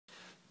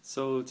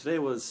So today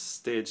was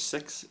stage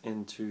 6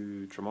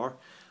 into Tramore,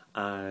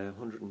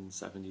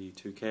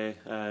 172k,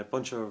 a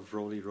bunch of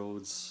rolly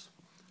roads,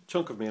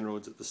 chunk of main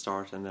roads at the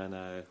start, and then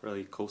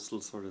really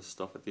coastal sort of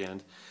stuff at the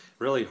end.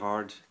 Really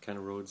hard kind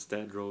of roads,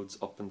 dead roads,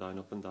 up and down,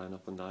 up and down,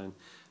 up and down.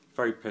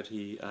 Very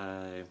pretty,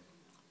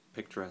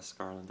 picturesque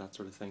Ireland, that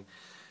sort of thing.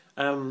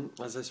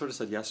 As I sort of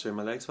said yesterday,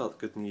 my legs felt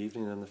good in the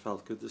evening and they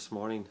felt good this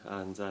morning,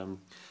 and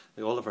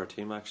all of our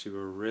team actually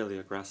were really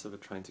aggressive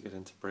at trying to get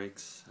into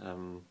breaks.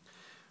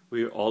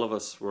 All of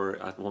us were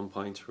at one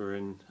point, we were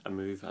in a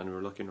move and we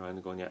were looking around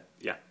and going,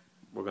 yeah,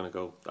 we're going to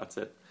go, that's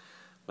it.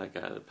 Like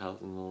the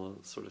peloton will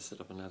sort of sit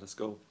up and let us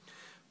go.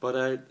 But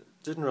it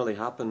didn't really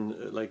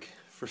happen. Like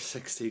for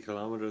 60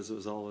 kilometres it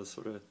was always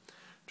sort of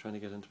trying to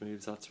get into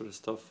moves, that sort of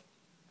stuff.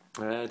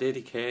 At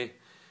 80k,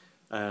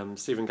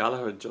 Stephen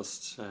Gallagher had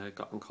just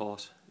gotten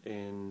caught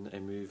in a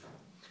move,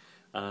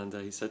 and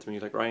he said to me,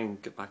 like, Ryan,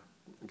 get back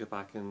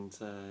and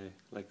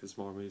like there's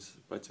more moves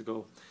about to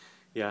go.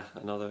 Yeah,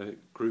 another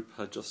group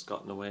had just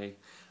gotten away,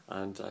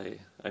 and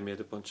I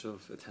made a bunch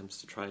of attempts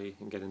to try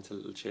and get into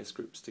little chase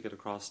groups to get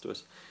across to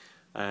it.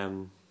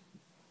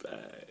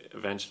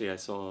 Eventually I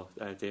saw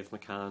Dave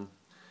McCann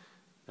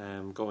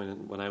going,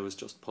 and when I was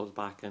just pulled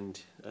back,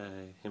 and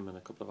him and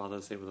a couple of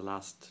others, they were the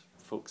last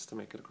folks to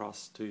make it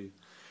across to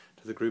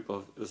the group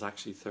of, it was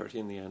actually 30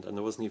 in the end, and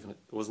there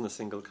wasn't a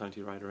single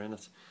county rider in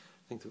it.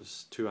 I think there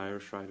was 2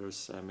 Irish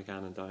riders,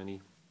 McGann and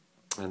Downey,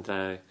 and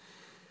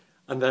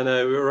then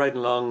we were riding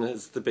along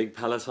as the big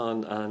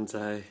peloton, and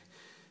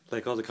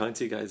like all the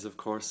county guys, of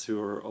course, who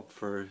were up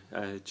for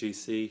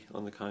GC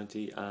on the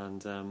county,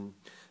 and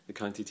the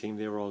county team,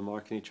 they were all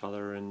marking each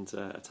other and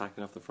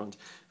attacking off the front.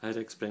 I had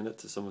to explain it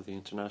to some of the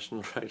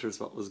international riders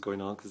what was going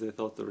on, because they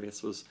thought the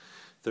race was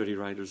 30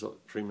 riders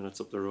 3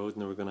 minutes up the road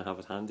and they were going to have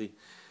it handy.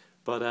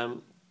 But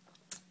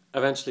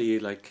eventually,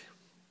 like,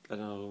 I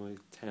don't know,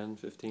 10,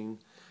 15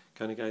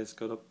 county guys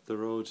got up the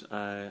road.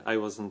 I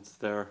wasn't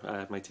there,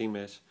 my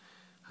teammate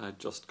had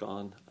just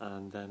gone,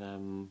 and then a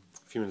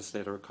few minutes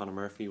later Conor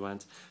Murphy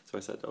went, so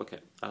I said, okay,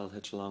 I'll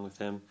hitch along with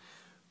him.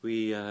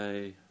 We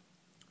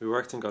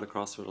worked and got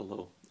across with it,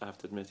 although I have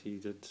to admit he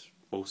did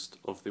most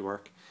of the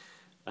work.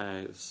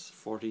 It was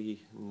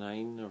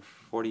 49 or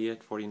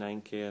 48,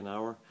 49k an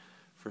hour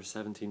for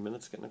 17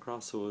 minutes getting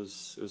across, so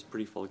it was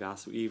pretty full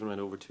gas. We even went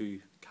over 2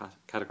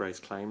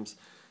 categorised climbs.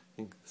 I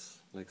think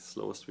like the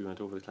slowest we went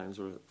over the climbs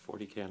were at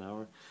 40k an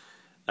hour.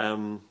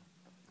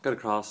 Got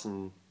across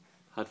and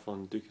had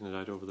fun duking it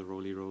out over the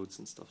rolly roads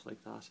and stuff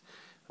like that,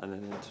 and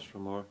then into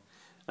Tramore.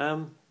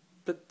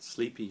 Bit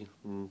sleepy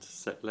and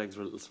legs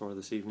were a little sore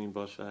this evening,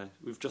 but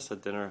we've just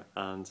had dinner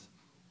and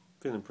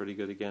feeling pretty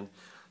good again.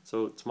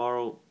 So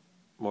tomorrow,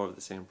 more of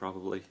the same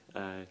probably.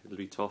 It'll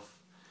be tough.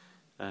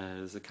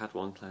 There's a Cat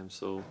 1 climb,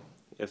 so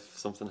if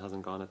something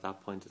hasn't gone at that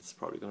point, it's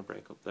probably going to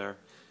break up there.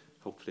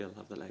 Hopefully I'll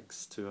have the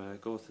legs to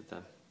go with it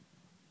then.